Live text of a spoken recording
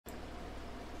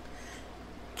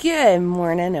Good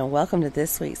morning and welcome to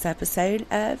this week's episode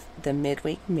of the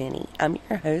Midweek Mini. I'm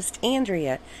your host,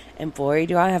 Andrea, and boy,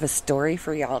 do I have a story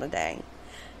for y'all today.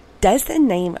 Does the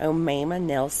name Omaima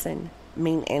Nelso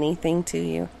mean anything to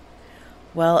you?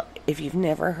 Well, if you've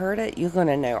never heard it, you're going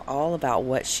to know all about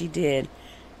what she did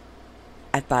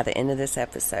by the end of this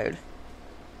episode.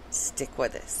 Stick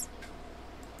with us.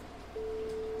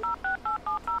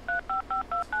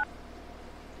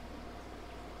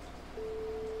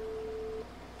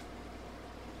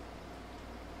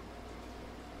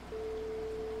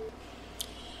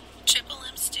 Triple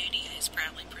M Studios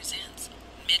proudly presents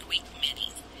Midweek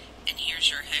Minis, and here's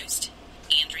your host,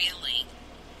 Andrea Lee.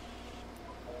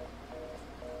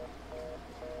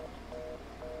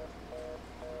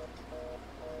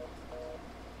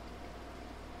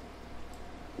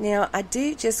 Now, I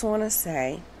do just want to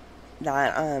say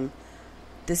that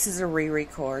this is a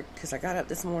re-record because I got up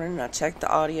this morning and I checked the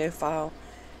audio file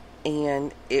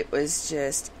and it was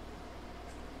just,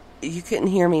 you couldn't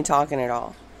hear me talking at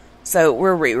all. So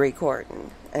we're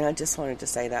re-recording, and I just wanted to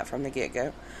say that from the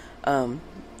get-go. Well,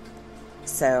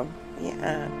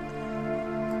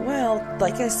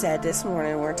 like I said, this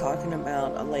morning we're talking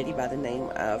about a lady by the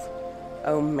name of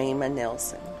Omaima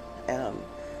Nelso.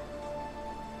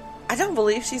 I don't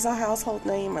believe she's a household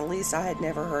name. At least I had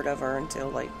never heard of her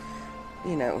until, not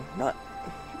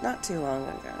too long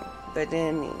ago. But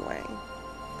anyway.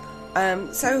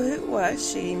 So who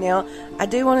was she? Now, I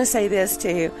do want to say this,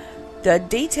 too. The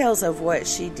details of what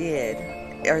she did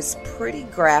is pretty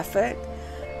graphic.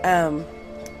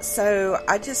 So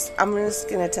I'm just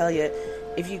going to tell you,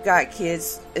 if you got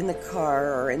kids in the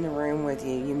car or in the room with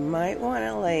you, you might want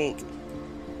to,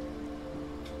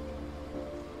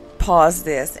 pause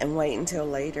this and wait until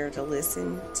later to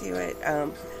listen to it.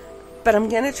 But I'm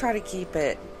going to try to keep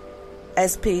it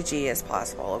as PG as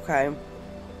possible, okay?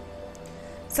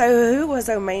 So who was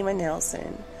Omaima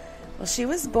Nelso? Well, she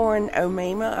was born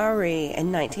Omaima Ari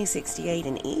in 1968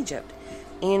 in Egypt,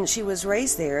 and she was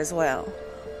raised there as well.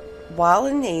 While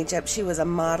in Egypt, she was a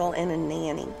model and a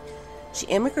nanny. She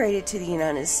immigrated to the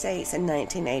United States in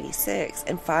 1986,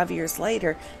 and 5 years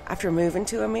later, after moving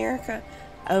to America,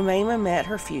 Omaima met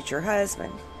her future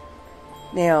husband.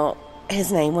 Now,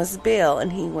 his name was Bill,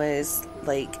 and he was,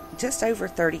 just over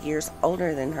 30 years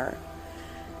older than her.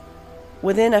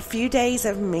 Within a few days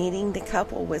of meeting, the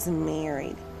couple was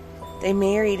married. They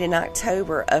married in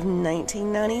October of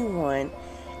 1991,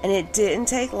 and it didn't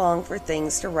take long for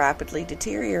things to rapidly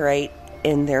deteriorate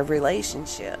in their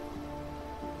relationship.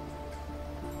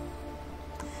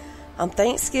 On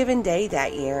Thanksgiving Day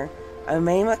that year,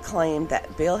 Omaima claimed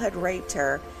that Bill had raped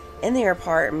her in their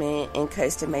apartment in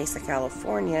Costa Mesa,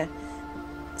 California.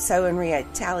 So in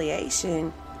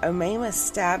retaliation, Omaima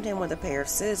stabbed him with a pair of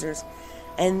scissors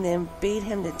and then beat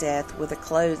him to death with a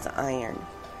clothes iron.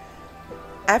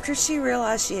 After she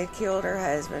realized she had killed her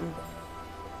husband,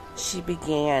 she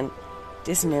began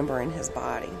dismembering his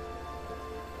body.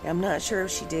 Now, I'm not sure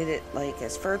if she did it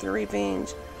as further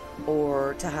revenge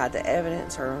or to hide the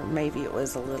evidence, or maybe it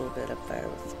was a little bit of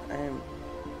both.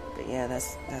 But yeah,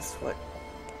 that's what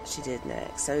she did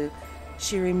next. So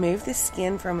she removed the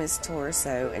skin from his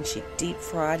torso and she deep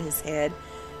fried his head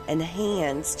and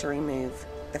hands to remove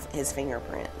his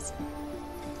fingerprints.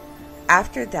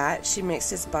 After that, she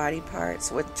mixed his body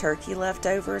parts with turkey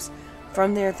leftovers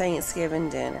from their Thanksgiving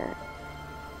dinner.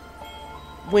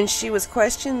 When she was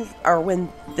questioned, or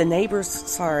when the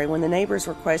neighbors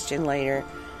were questioned later,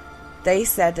 they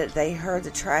said that they heard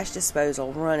the trash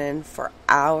disposal running for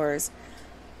hours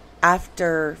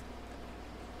after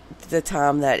the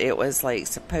time that it was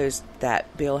supposed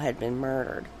that Bill had been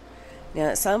murdered. Now,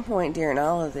 at some point during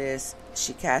all of this,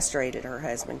 she castrated her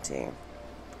husband too.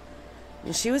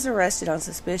 And she was arrested on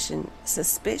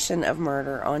suspicion of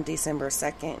murder on December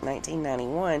 2nd,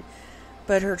 1991,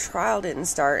 but her trial didn't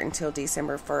start until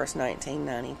December 1st,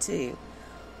 1992.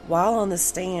 While on the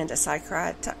stand, a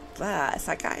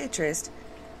psychiatrist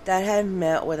that had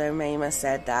met with Omaima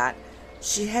said that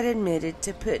she had admitted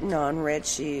to putting on red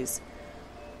shoes,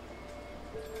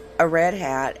 a red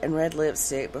hat, and red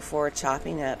lipstick before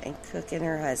chopping up and cooking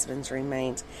her husband's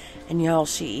remains. And y'all,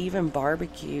 she even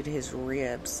barbecued his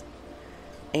ribs.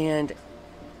 And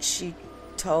she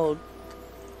told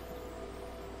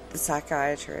the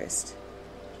psychiatrist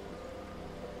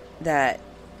that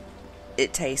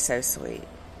it tastes so sweet.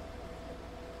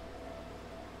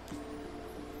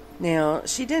 Now,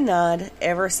 she denied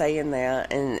ever saying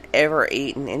that and ever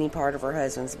eating any part of her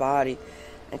husband's body,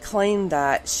 and claimed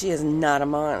that she is not a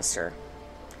monster.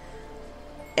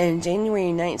 In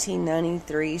January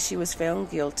 1993, she was found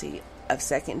guilty of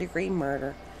second-degree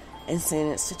murder and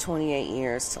sentenced to 28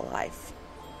 years to life.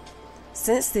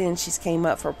 Since then, she's came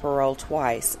up for parole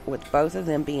twice, with both of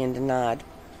them being denied.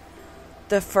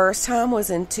 The first time was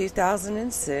in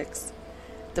 2006.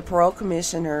 The parole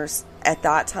commissioners at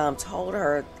that time told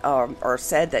her, or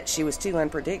said that she was too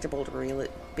unpredictable to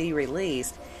be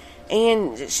released,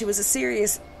 and she was a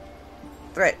serious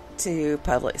threat to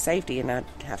public safety, and I'd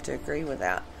have to agree with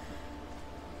that.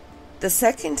 The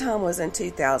second time was in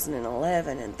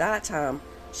 2011, and that time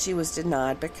she was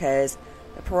denied because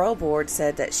the parole board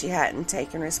said that she hadn't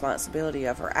taken responsibility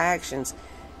of her actions,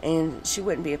 and she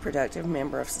wouldn't be a productive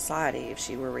member of society if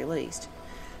she were released.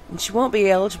 And she won't be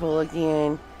eligible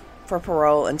again for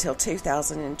parole until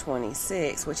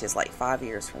 2026, which is like 5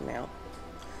 years from now.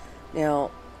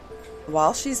 Now,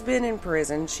 while she's been in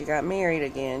prison, she got married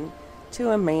again to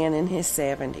a man in his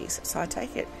 70s. So I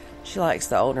take it she likes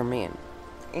the older men.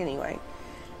 Anyway,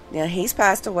 now he's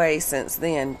passed away since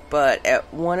then, but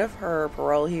at one of her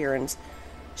parole hearings,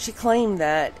 she claimed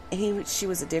that she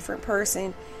was a different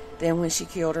person than when she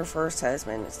killed her first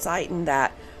husband, citing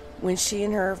that when she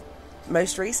and her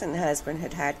most recent husband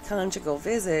had conjugal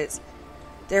visits,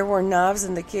 there were knives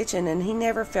in the kitchen and he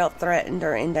never felt threatened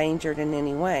or endangered in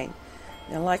any way.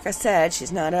 Now, like I said,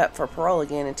 she's not up for parole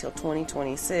again until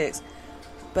 2026,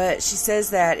 but she says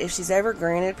that if she's ever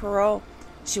granted parole,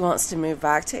 she wants to move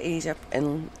back to Egypt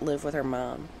and live with her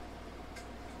mom.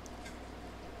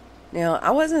 Now,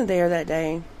 I wasn't there that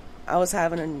day. I was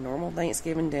having a normal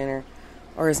Thanksgiving dinner,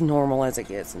 or as normal as it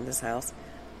gets in this house,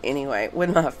 anyway,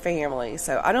 with my family,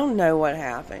 so I don't know what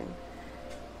happened.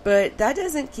 But that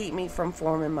doesn't keep me from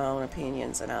forming my own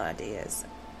opinions and ideas.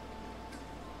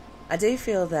 I do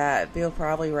feel that Bill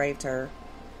probably raped her,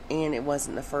 and it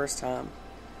wasn't the first time.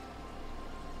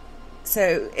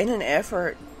 So, in an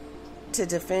effort to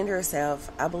defend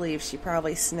herself, I believe she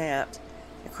probably snapped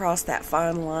across that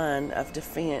fine line of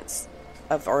defense,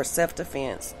 or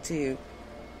self-defense, to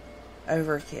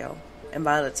overkill. And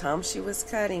by the time she was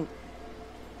cutting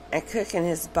and cooking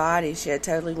his body, she had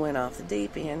totally went off the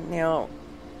deep end. Now,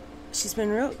 she's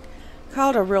been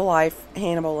called a real-life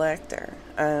Hannibal Lecter.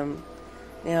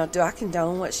 Now, do I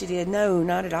condone what she did? No,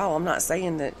 not at all. I'm not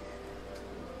saying that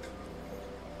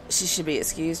she should be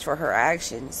excused for her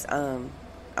actions. I'm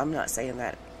not saying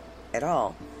that at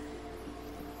all.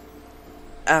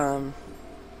 I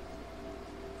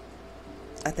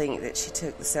think that she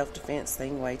took the self-defense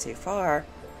thing way too far.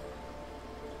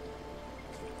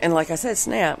 And like I said,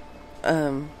 snap.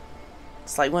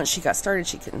 It's like once she got started,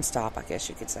 she couldn't stop, I guess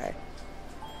you could say.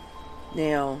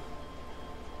 Now,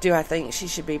 do I think she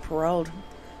should be paroled?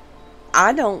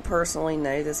 I don't personally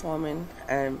know this woman,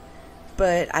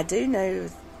 but I do know,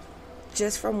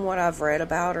 just from what I've read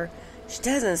about her, she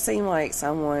doesn't seem like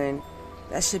someone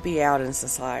that should be out in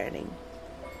society.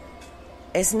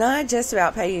 It's not just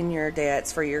about paying your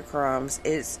debts for your crimes.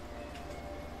 It's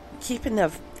keeping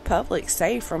the public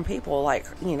safe from people like,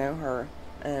 her.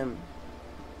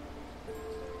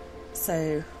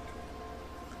 So,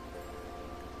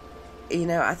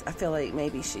 I feel like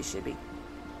maybe she should be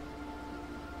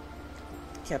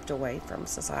kept away from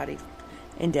society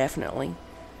indefinitely.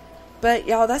 But,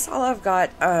 y'all, that's all I've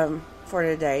got for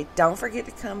today. Don't forget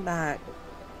to come back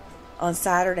on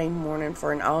Saturday morning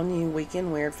for an all-new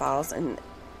Weekend Weird Files. And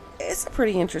it's a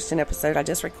pretty interesting episode. I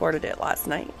just recorded it last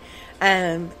night.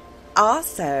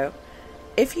 Also,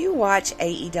 if you watch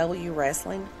AEW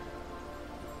wrestling,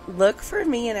 look for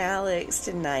me and Alex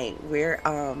tonight. We're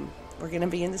going to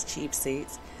be in the cheap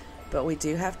seats, but we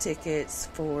do have tickets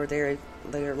for their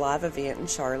live event in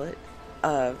Charlotte,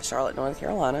 North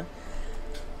Carolina.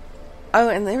 Oh,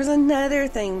 and there's another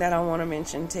thing that I want to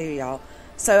mention too, y'all.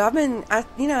 So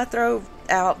I throw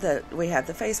out that we have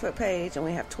the Facebook page and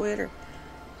we have Twitter.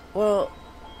 Well,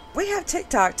 we have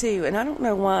TikTok too, and I don't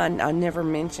know why I never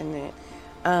mentioned it.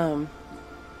 And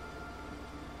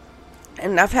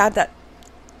I've had that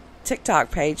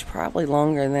TikTok page probably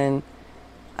longer than,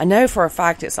 I know for a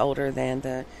fact it's older than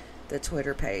the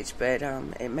Twitter page, but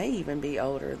it may even be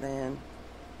older than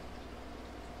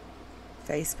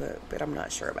Facebook, but I'm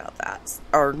not sure about that.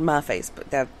 Or my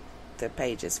Facebook, the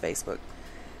page is Facebook.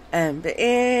 But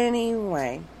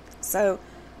anyway, so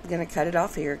I'm going to cut it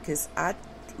off here because I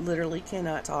literally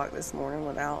cannot talk this morning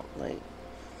without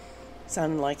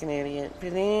sounding like an idiot.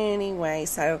 But anyway,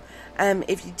 so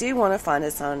if you do want to find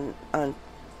us on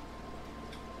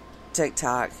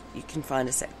TikTok, you can find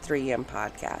us at 3M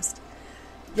Podcast.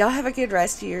 Y'all have a good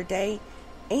rest of your day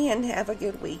and have a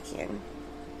good weekend.